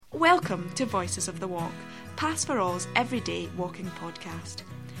Welcome to Voices of the Walk, Pass for All's everyday walking podcast.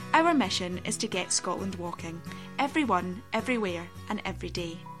 Our mission is to get Scotland walking, everyone, everywhere and every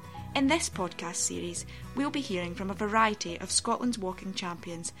day. In this podcast series, we'll be hearing from a variety of Scotland's walking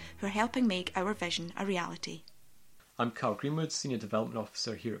champions who are helping make our vision a reality. I'm Carl Greenwood, Senior Development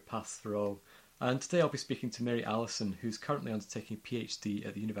Officer here at Path for All, and today I'll be speaking to Mary Allison, who's currently undertaking a PhD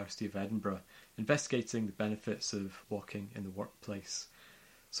at the University of Edinburgh, investigating the benefits of walking in the workplace.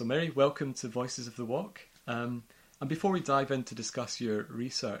 So Mary, welcome to Voices of the Walk. And before we dive in to discuss your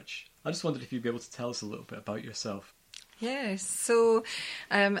research, I just wondered if you'd be able to tell us a little bit about yourself. Yes, so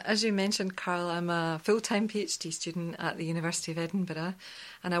as you mentioned, Carl, I'm a full-time PhD student at the University of Edinburgh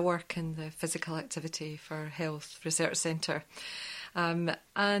and I work in the Physical Activity for Health Research Centre. And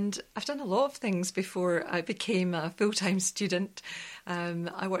I've done a lot of things before I became a full-time student.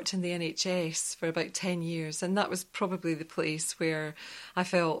 I worked in the NHS for about 10 years, and that was probably the place where I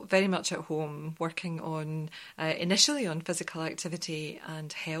felt very much at home, working on initially on physical activity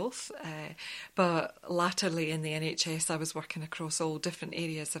and health, but latterly in the NHS I was working across all different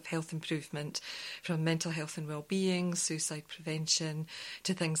areas of health improvement, from mental health and well-being, suicide prevention,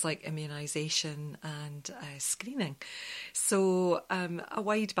 to things like immunisation and screening. So a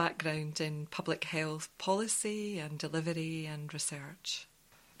wide background in public health policy and delivery and research.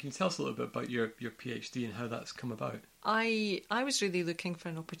 Can you tell us a little bit about your PhD and how that's come about? I was really looking for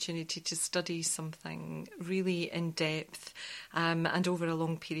an opportunity to study something really in depth and over a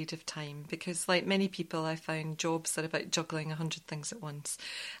long period of time, because like many people I found jobs are about juggling 100 things at once,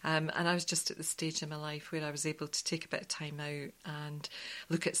 and I was just at the stage in my life where I was able to take a bit of time out and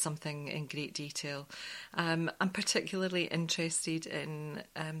look at something in great detail. I'm particularly interested in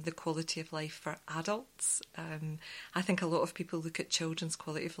the quality of life for adults. I think a lot of people look at children's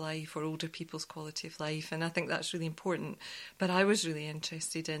quality of life or older people's quality of life, and I think that's really important. But I was really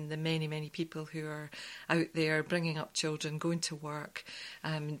interested in the many, many people who are out there bringing up children, going to work,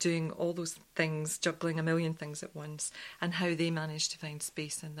 doing all those things, juggling a million things at once, and how they manage to find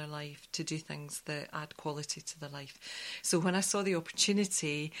space in their life to do things that add quality to their life. So when I saw the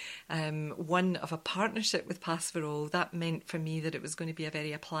opportunity, one of a partnership with Path for All, that meant for me that it was going to be a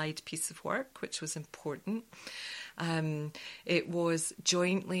very applied piece of work, which was important. It was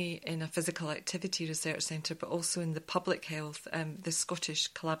jointly in a physical activity research centre, but also in the public health, the Scottish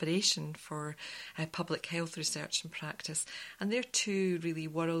Collaboration for Public Health Research and Practice. And they're two really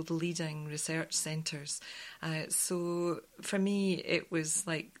world-leading research centres. So for me, it was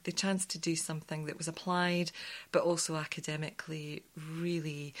like the chance to do something that was applied, but also academically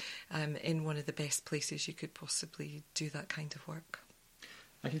really in one of the best places you could possibly do that kind of work.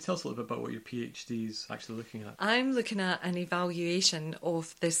 Can you tell us a little bit about what your PhD is actually looking at? I'm looking at an evaluation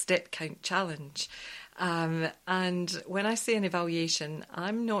of the Step Count Challenge. And when I say an evaluation,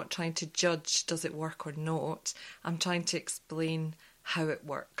 I'm not trying to judge does it work or not. I'm trying to explain how it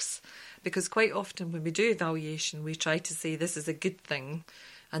works. Because quite often when we do evaluation, we try to say this is a good thing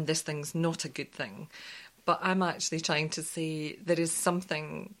and this thing's not a good thing. But I'm actually trying to say there is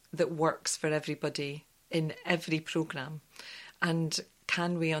something that works for everybody in every programme. And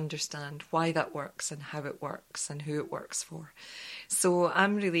can we understand why that works and how it works and who it works for? So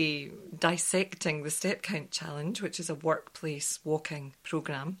I'm really dissecting the Step Count Challenge, which is a workplace walking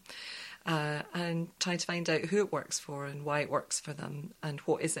programme, and trying to find out who it works for and why it works for them and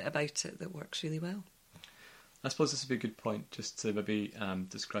what is it about it that works really well. I suppose this would be a good point just to maybe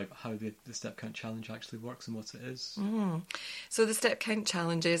describe how the Step Count Challenge actually works and what it is. So the Step Count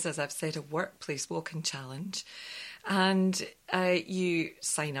Challenge is, as I've said, a workplace walking challenge. And you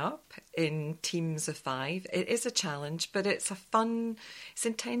sign up in teams of 5. It is a challenge, but it's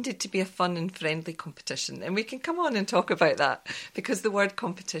intended to be a fun and friendly competition. And we can come on and talk about that because the word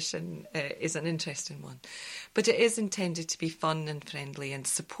competition is an interesting one. But it is intended to be fun and friendly and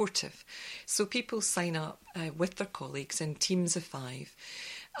supportive. So people sign up with their colleagues in teams of 5.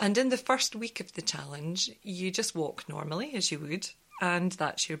 And in the first week of the challenge, you just walk normally as you would. And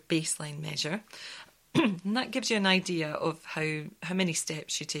that's your baseline measure. And that gives you an idea of how many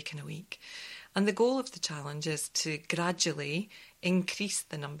steps you take in a week. And the goal of the challenge is to gradually increase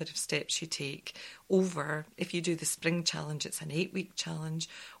the number of steps you take over. If you do the spring challenge, it's an 8-week challenge,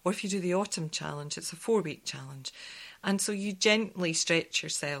 or if you do the autumn challenge, it's a 4-week challenge. And so you gently stretch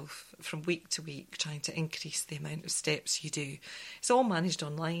yourself from week to week, trying to increase the amount of steps you do. It's all managed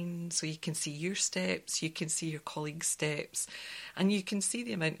online, so you can see your steps, you can see your colleagues' steps, and you can see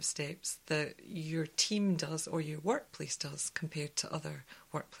the amount of steps that your team does or your workplace does compared to other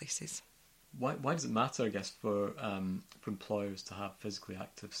workplaces. Why does it matter, I guess, for employers to have physically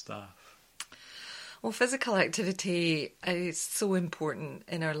active staff? Well, physical activity is so important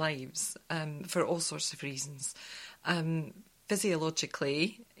in our lives for all sorts of reasons.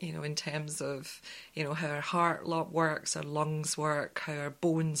 Physiologically, in terms of, how our heart works, our lungs work, how our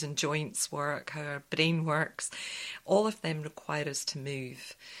bones and joints work, how our brain works, all of them require us to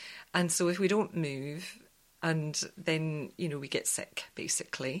move. And so if we don't move, and then, we get sick,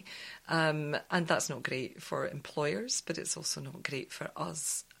 basically. And that's not great for employers, but it's also not great for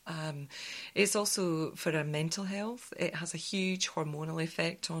us. It's also for our mental health. It has a huge hormonal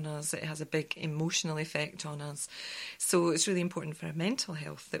effect on us. It has a big emotional effect on us. So it's really important for our mental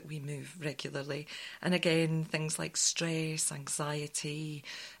health that we move regularly. And again, things like stress, anxiety,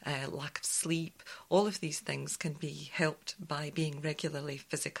 lack of sleep, all of these things can be helped by being regularly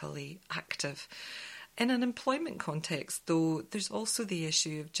physically active. In an employment context, though, there's also the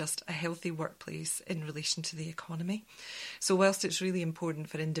issue of just a healthy workplace in relation to the economy. So whilst it's really important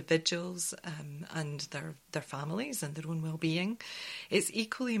for individuals and their families and their own well-being, it's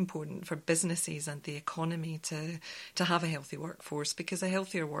equally important for businesses and the economy to have a healthy workforce, because a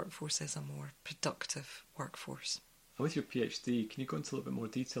healthier workforce is a more productive workforce. With your PhD, can you go into a little bit more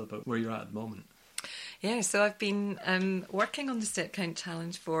detail about where you're at the moment? Yeah, so I've been working on the Step Count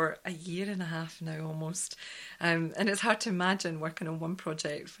Challenge for a year and a half now almost, and it's hard to imagine working on one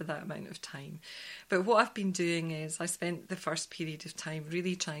project for that amount of time. But what I've been doing is I spent the first period of time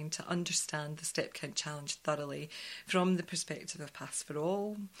really trying to understand the Step Count Challenge thoroughly from the perspective of Paths for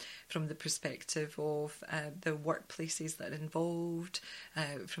All, from the perspective of the workplaces that are involved,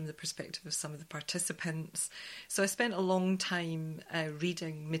 from the perspective of some of the participants. So I spent a long time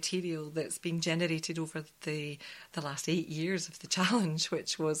reading material that's been generated over the last 8 years of the challenge,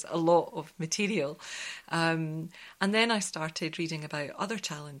 which was a lot of material. And then I started reading about other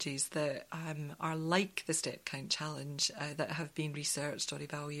challenges that are like the Step Count Challenge that have been researched or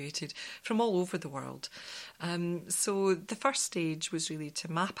evaluated from all over the world. So the first stage was really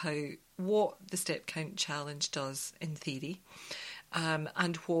to map out what the Step Count Challenge does in theory.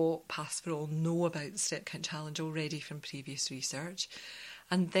 And what Paths for All know about the Step Count Challenge already from previous research.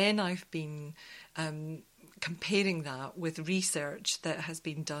 And then I've been comparing that with research that has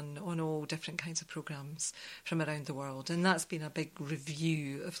been done on all different kinds of programmes from around the world. And that's been a big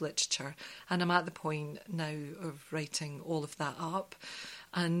review of literature. And I'm at the point now of writing all of that up.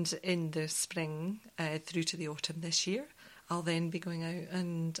 And in the spring through to the autumn this year, I'll then be going out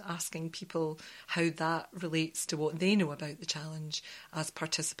and asking people how that relates to what they know about the challenge as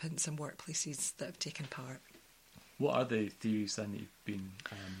participants in workplaces that have taken part. What are the theories then that you've been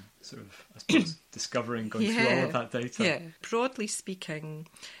discovering, going through all of that data? Yeah, broadly speaking,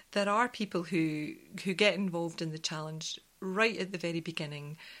 there are people who get involved in the challenge right at the very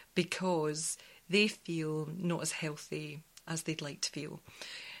beginning because they feel not as healthy as they'd like to feel.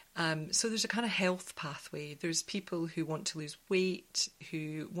 So there's a kind of health pathway. There's people who want to lose weight,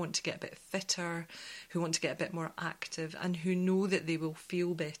 who want to get a bit fitter, who want to get a bit more active, and who know that they will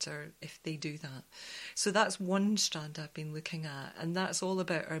feel better if they do that. So that's one strand I've been looking at, and that's all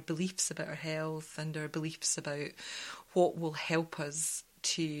about our beliefs about our health and our beliefs about what will help us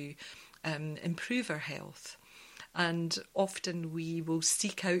to improve our health. And often we will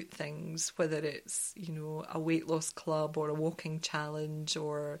seek out things, whether it's, a weight loss club or a walking challenge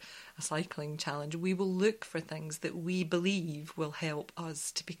or a cycling challenge. We will look for things that we believe will help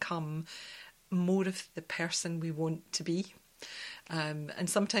us to become more of the person we want to be. And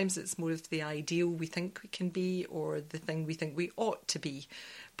sometimes it's more of the ideal we think we can be or the thing we think we ought to be.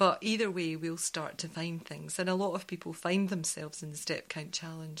 But either way, we'll start to find things. And a lot of people find themselves in the Step Count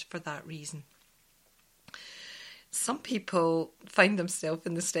Challenge for that reason. Some people find themselves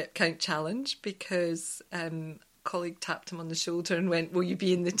in the Step Count Challenge because a colleague tapped him on the shoulder and went, will you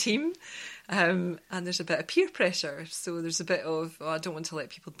be in the team? And there's a bit of peer pressure. So there's a bit of, I don't want to let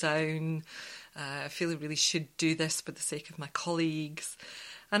people down. I feel I really should do this for the sake of my colleagues.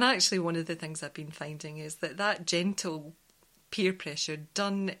 And actually one of the things I've been finding is that gentle peer pressure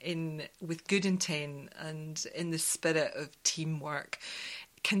done with good intent and in the spirit of teamwork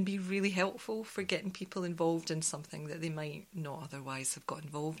can be really helpful for getting people involved in something that they might not otherwise have got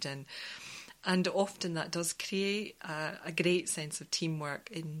involved in. And often that does create a great sense of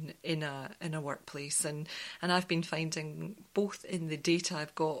teamwork in a workplace. And I've been finding both in the data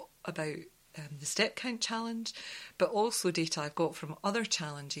I've got about the Step Count Challenge, but also data I've got from other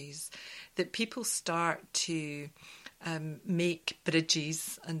challenges, that people start to make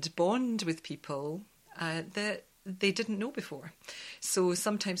bridges and bond with people that they didn't know before. So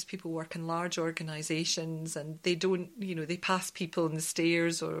sometimes people work in large organisations and they don't, they pass people in the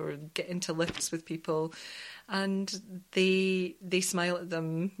stairs or get into lifts with people, and they smile at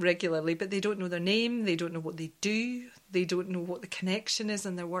them regularly, but they don't know their name, they don't know what they do, they don't know what the connection is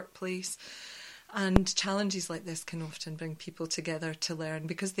in their workplace. And challenges like this can often bring people together to learn,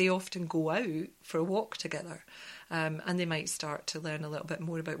 because they often go out for a walk together, and they might start to learn a little bit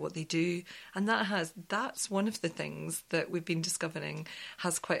more about what they do. And that's one of the things that we've been discovering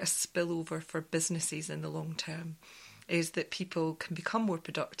has quite a spillover for businesses in the long term, is that people can become more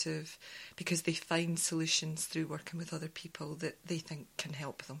productive because they find solutions through working with other people that they think can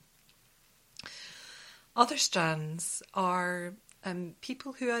help them. Other strands are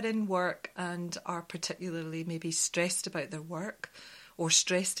people who are in work and are particularly maybe stressed about their work, or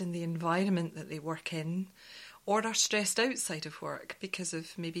stressed in the environment that they work in, or are stressed outside of work because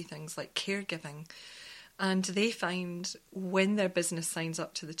of maybe things like caregiving. And they find when their business signs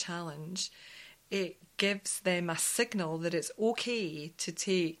up to the challenge, it gives them a signal that it's okay to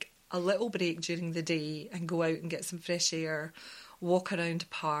take a little break during the day and go out and get some fresh air, walk around a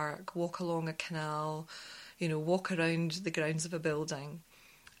park, walk along a canal, walk around the grounds of a building.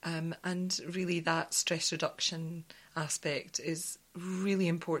 And really that stress reduction aspect is really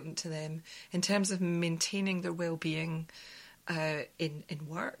important to them in terms of maintaining their well-being in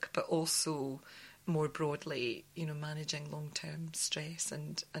work, but also more broadly, managing long-term stress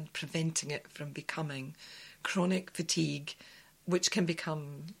and preventing it from becoming chronic fatigue, which can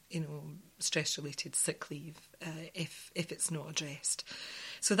become, stress-related sick leave if it's not addressed.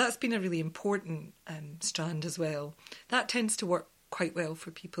 So that's been a really important strand as well. That tends to work quite well for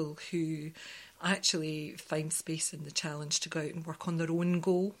people who actually find space in the challenge to go out and work on their own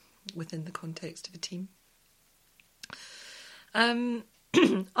goal within the context of a team.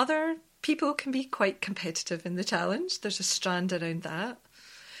 Other people can be quite competitive in the challenge. There's a strand around that.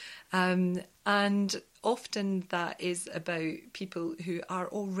 And often that is about people who are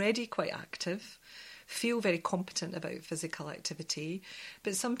already quite active, feel very competent about physical activity,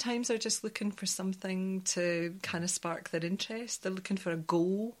 but sometimes they're just looking for something to kind of spark their interest. They're looking for a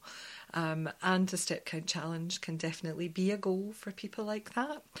goal, and the Step Count Challenge can definitely be a goal for people like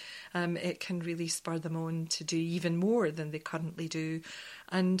that. It can really spur them on to do even more than they currently do,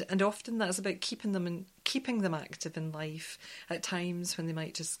 and often that's about keeping them active in life at times when they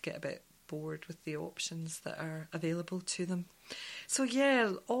might just get a bit bored with the options that are available to them. So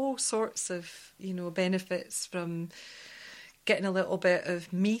yeah, all sorts of, benefits from getting a little bit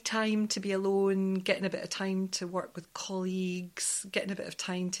of me time to be alone, getting a bit of time to work with colleagues, getting a bit of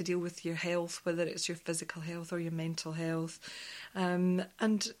time to deal with your health, whether it's your physical health or your mental health,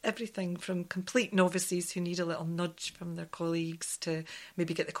 and everything from complete novices who need a little nudge from their colleagues to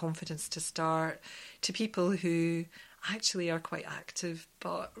maybe get the confidence to start, to people who actually are quite active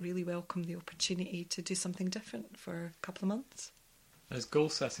but really welcome the opportunity to do something different for a couple of months. As goal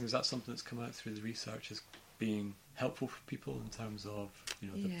setting, is that something that's come out through the research as being helpful for people in terms of the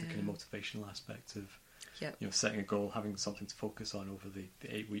kind of motivational aspect of setting a goal, having something to focus on over the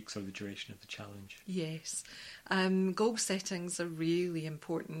 8 weeks or the duration of the challenge? Yes. Goal setting's a really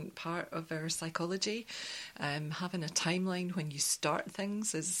important part of our psychology. Having a timeline when you start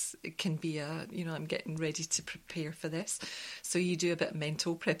things it can be I'm getting ready to prepare for this. So you do a bit of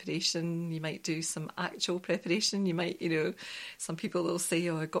mental preparation, you might do some actual preparation, you might, some people will say,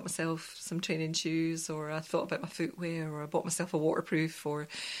 I got myself some training shoes, or I thought about my footwear, or I bought myself a waterproof, or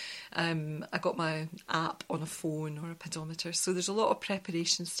I got my app on a phone or a pedometer. So there's a lot of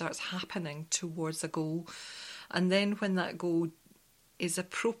preparation starts happening towards a goal. And then when that goal is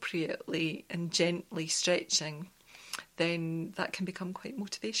appropriately and gently stretching, then that can become quite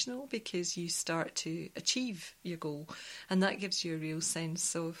motivational because you start to achieve your goal. And that gives you a real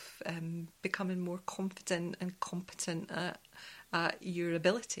sense of becoming more confident and competent at your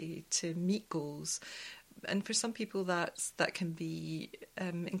ability to meet goals. And for some people that can be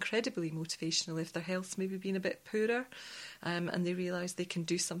incredibly motivational if their health's maybe been a bit poorer, and they realise they can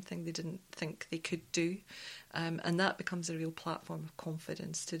do something they didn't think they could do, and that becomes a real platform of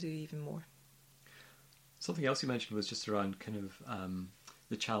confidence to do even more. Something else you mentioned was just around kind of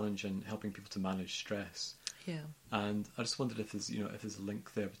the challenge and helping people to manage stress. Yeah. And I just wondered if there's if there's a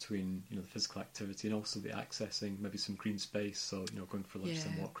link there between the physical activity and also the accessing maybe some green space, so going for lunch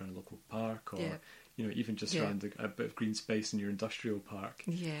and walk around a local park, or even just around a bit of green space in your industrial park.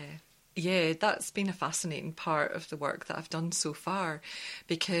 Yeah. Yeah, that's been a fascinating part of the work that I've done so far,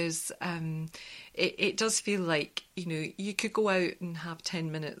 because it does feel like, you could go out and have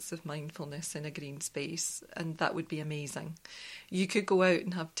 10 minutes of mindfulness in a green space, and that would be amazing. You could go out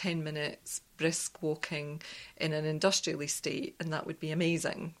and have 10 minutes brisk walking in an industrial estate, and that would be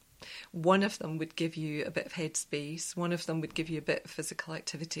amazing. One of them would give you a bit of headspace, one of them would give you a bit of physical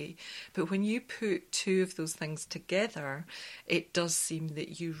activity. But when you put two of those things together, it does seem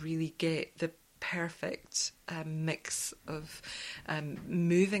that you really get the perfect mix of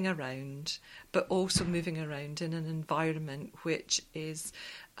moving around, but also moving around in an environment which is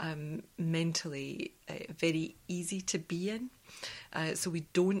mentally very easy to be in. So we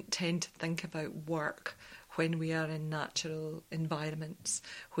don't tend to think about work when we are in natural environments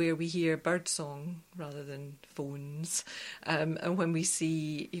where we hear birdsong rather than phones, and when we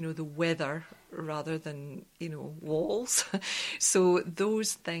see, the weather rather than, walls. So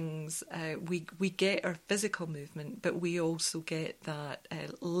those things, we get our physical movement, but we also get that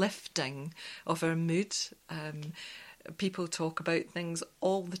lifting of our mood. People talk about things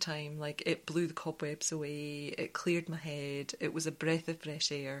all the time, like it blew the cobwebs away, it cleared my head, it was a breath of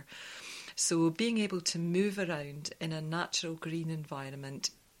fresh air. So being able to move around in a natural green environment,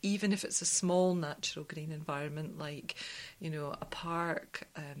 even if it's a small natural green environment like, a park,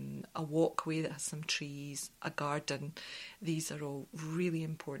 a walkway that has some trees, a garden, these are all really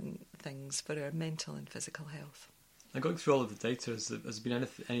important things for our mental and physical health. And going through all of the data, has there been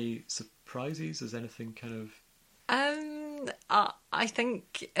any surprises? Has anything kind of... I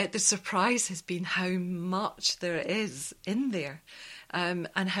think the surprise has been how much there is in there, and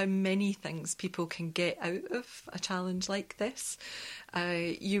how many things people can get out of a challenge like this.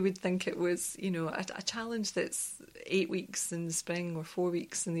 You would think it was, a challenge that's 8 weeks in the spring or 4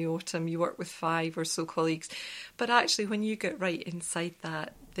 weeks in the autumn. You work with 5 or so colleagues, but actually when you get right inside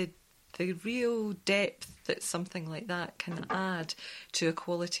that, the real depth that something like that can add to a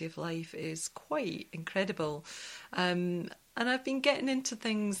quality of life is quite incredible. And I've been getting into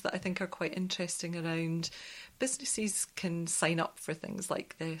things that I think are quite interesting around businesses can sign up for things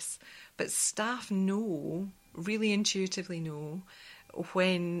like this, but staff really intuitively know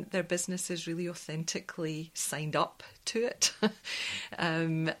when their business is really authentically signed up to it,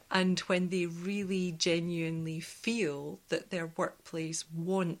 and when they really genuinely feel that their workplace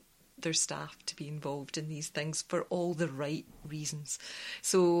want their staff to be involved in these things for all the right reasons.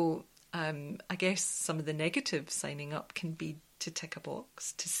 So I guess some of the negative signing up can be to tick a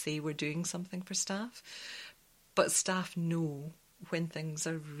box to say we're doing something for staff, but staff know when things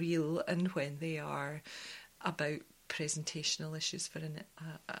are real and when they are about presentational issues for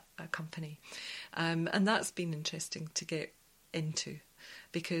a company, and that's been interesting to get into,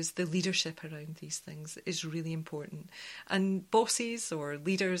 because the leadership around these things is really important. And bosses or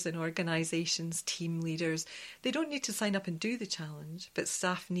leaders in organisations, team leaders, they don't need to sign up and do the challenge, but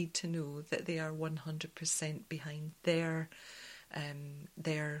staff need to know that they are 100% behind their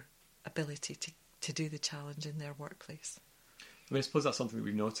ability to do the challenge in their workplace. I mean, I suppose that's something that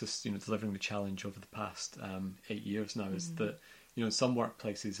we've noticed, delivering the challenge over the past 8 years now, is that, in some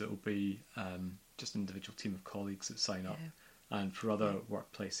workplaces it will be just an individual team of colleagues that sign up. And for other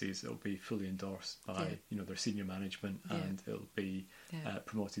workplaces, it'll be fully endorsed by, their senior management, and it'll be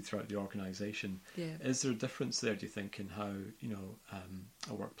promoted throughout the organisation. Yeah. Is there a difference there, do you think, in how,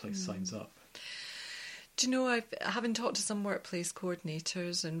 a workplace signs up? Do you know, having talked to some workplace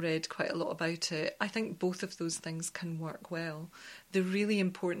coordinators and read quite a lot about it, I think both of those things can work well. The really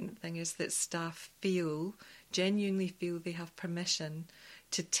important thing is that staff genuinely feel they have permission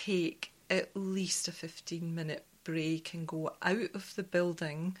to take at least a 15-minute break and go out of the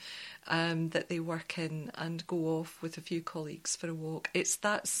building that they work in and go off with a few colleagues for a walk. It's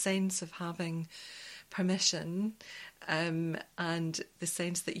that sense of having permission and the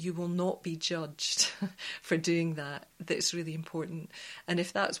sense that you will not be judged for doing that's really important. And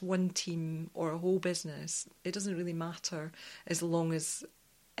if that's one team or a whole business, it doesn't really matter, as long as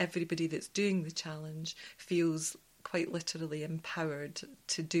everybody that's doing the challenge feels quite literally empowered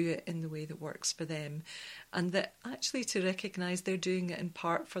to do it in the way that works for them, and that actually to recognise they're doing it in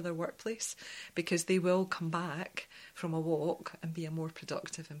part for their workplace, because they will come back from a walk and be a more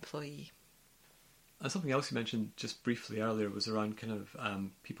productive employee. And something else you mentioned just briefly earlier was around kind of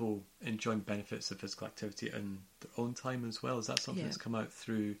people enjoying benefits of physical activity in their own time as well. Is that something that's come out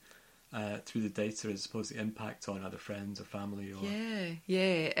through the data, as opposed to the impact on other friends or family? Or... Yeah,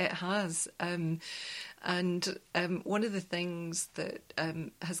 it has. And one of the things that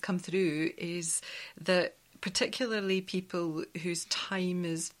has come through is that particularly people whose time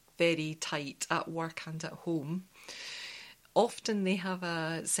is very tight at work and at home often they have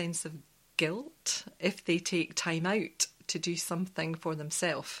a sense of guilt if they take time out to do something for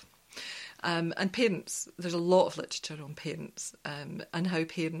themselves. And parents, there's a lot of literature on parents and how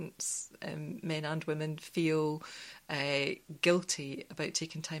parents, men and women, feel guilty about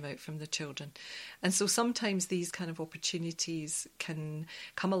taking time out from their children. And so sometimes these kind of opportunities can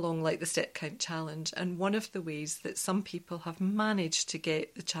come along like the Step Count Challenge. And one of the ways that some people have managed to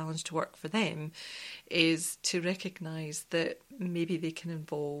get the challenge to work for them is to recognise that maybe they can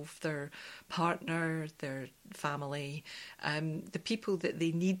involve their partner, their family, the people that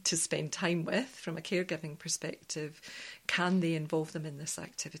they need to spend time with from a caregiving perspective. Can they involve them in this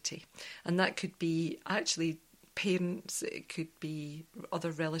activity? And that could be actually parents, it could be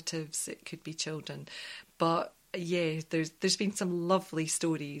other relatives, it could be children. But yeah, there's been some lovely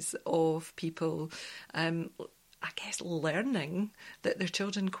stories of people, I guess, learning that their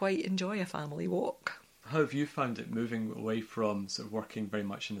children quite enjoy a family walk. How have you found it moving away from sort of working very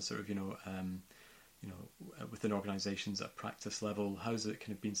much in a sort of, within organisations at a practice level? How's it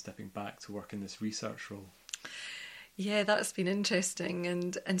kind of been stepping back to work in this research role? Yeah, that's been interesting.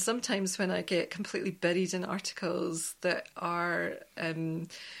 And sometimes when I get completely buried in articles that are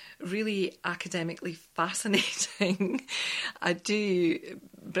really academically fascinating, I do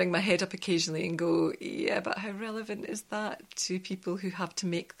bring my head up occasionally and go, yeah, but how relevant is that to people who have to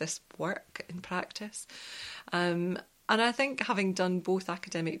make this work in practice? And I think having done both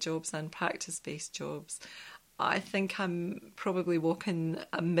academic jobs and practice-based jobs, I think I'm probably walking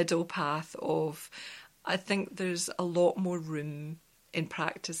a middle path of, I think there's a lot more room in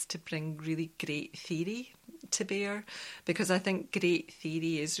practice to bring really great theory to bear, because I think great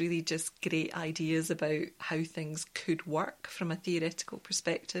theory is really just great ideas about how things could work from a theoretical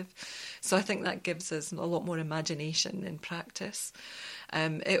perspective. So I think that gives us a lot more imagination in practice.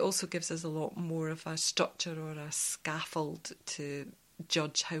 It also gives us a lot more of a structure or a scaffold to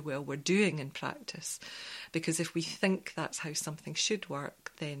judge how well we're doing in practice, because if we think that's how something should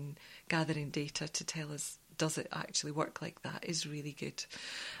work, then gathering data to tell us does it actually work like that is really good.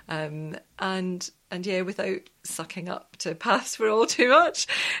 And yeah, without sucking up to Paths for All too much,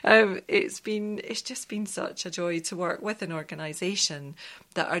 it's just been such a joy to work with an organisation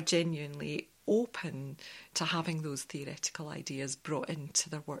that are genuinely open to having those theoretical ideas brought into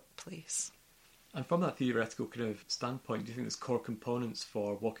their workplace. And from that theoretical kind of standpoint, do you think there's core components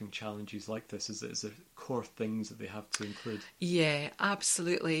for walking challenges like this? Is there core things that they have to include? Yeah,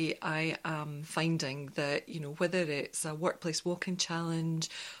 absolutely. I am finding that, whether it's a workplace walking challenge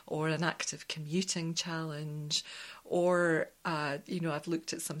or an active commuting challenge, or, I've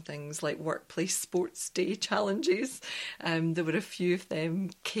looked at some things like workplace sports day challenges. There were a few of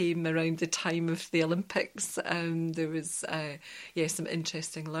them came around the time of the Olympics. There was, some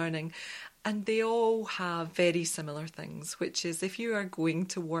interesting learning. And they all have very similar things, which is if you are going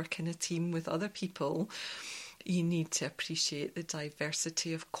to work in a team with other people, you need to appreciate the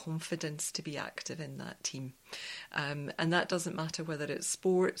diversity of confidence to be active in that team. And that doesn't matter whether it's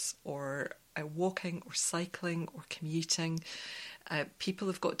sports or walking or cycling or commuting. People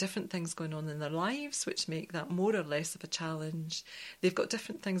have got different things going on in their lives, which make that more or less of a challenge. They've got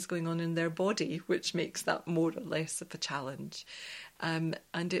different things going on in their body, which makes that more or less of a challenge. And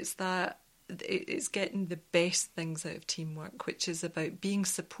it's getting the best things out of teamwork, which is about being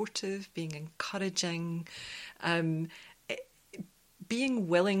supportive, being encouraging, being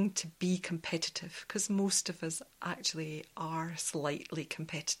willing to be competitive, because most of us actually are slightly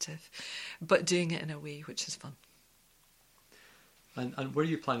competitive, but doing it in a way which is fun. And where are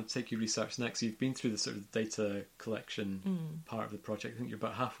you planning to take your research next? You've been through the sort of data collection part of the project. I think you're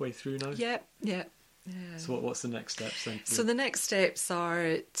about halfway through now. Yeah. Yeah. So what's the next steps then? So the next steps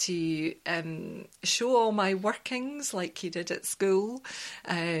are to show all my workings like you did at school,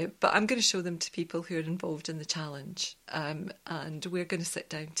 but I'm going to show them to people who are involved in the challenge, and we're going to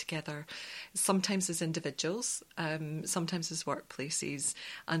sit down together, sometimes as individuals, sometimes as workplaces,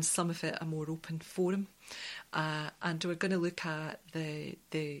 and some of it a more open forum, and we're going to look at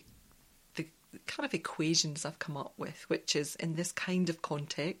the kind of equations I've come up with, which is in this kind of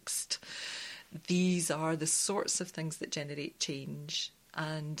context, these are the sorts of things that generate change,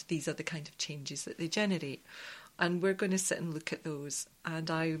 and these are the kind of changes that they generate. And we're going to sit and look at those, and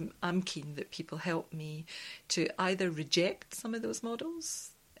I'm keen that people help me to either reject some of those models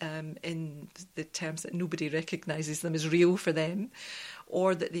in the terms that nobody recognises them as real for them,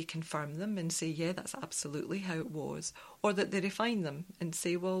 or that they confirm them and say, yeah, that's absolutely how it was, or that they refine them and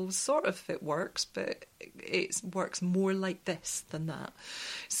say, well, sort of it works, but it works more like this than that.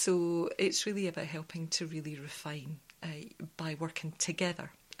 So it's really about helping to really refine by working together.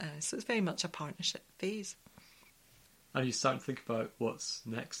 So it's very much a partnership phase. And are you starting to think about what's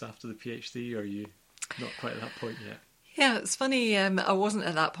next after the PhD, or are you not quite at that point yet? Yeah, it's funny. I wasn't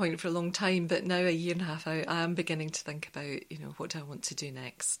at that point for a long time, but now a year and a half out, I am beginning to think about, what do I want to do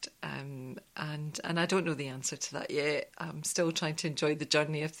next? And I don't know the answer to that yet. I'm still trying to enjoy the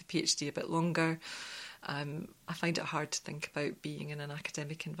journey of the PhD a bit longer. I find it hard to think about being in an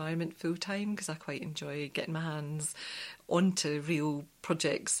academic environment full time because I quite enjoy getting my hands onto real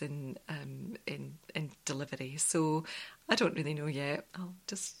projects in delivery. So I don't really know yet. I'll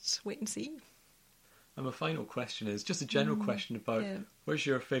just wait and see. And my final question is just a general question about where's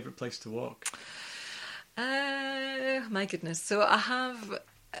your favourite place to walk? My goodness. So I have,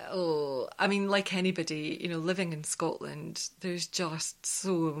 like anybody, living in Scotland, there's just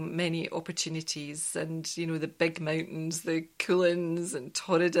so many opportunities, and, the big mountains, the Cuillins and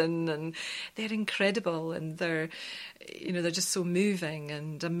Torridon, and they're incredible, and they're just so moving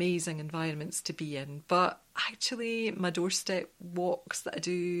and amazing environments to be in. But actually, my doorstep walks that I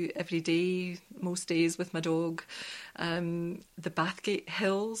do every day, most days with my dog, the Bathgate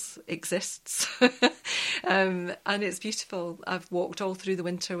Hills exists, and it's beautiful. I've walked all through the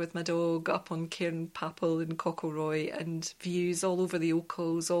winter with my dog up on Cairn Papel and Cockleroy, and views all over the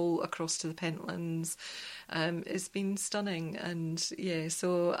Ochils, all across to the Pentlands. It's been stunning, and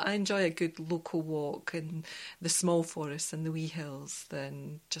so I enjoy a good local walk in the small forests and the wee hills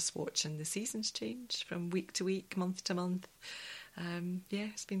than just watching the seasons change from week to week, month to month.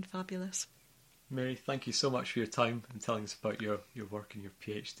 It's been fabulous. Mary, thank you so much for your time and telling us about your work and your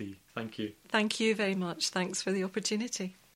PhD. Thank you. Thank you very much. Thanks for the opportunity.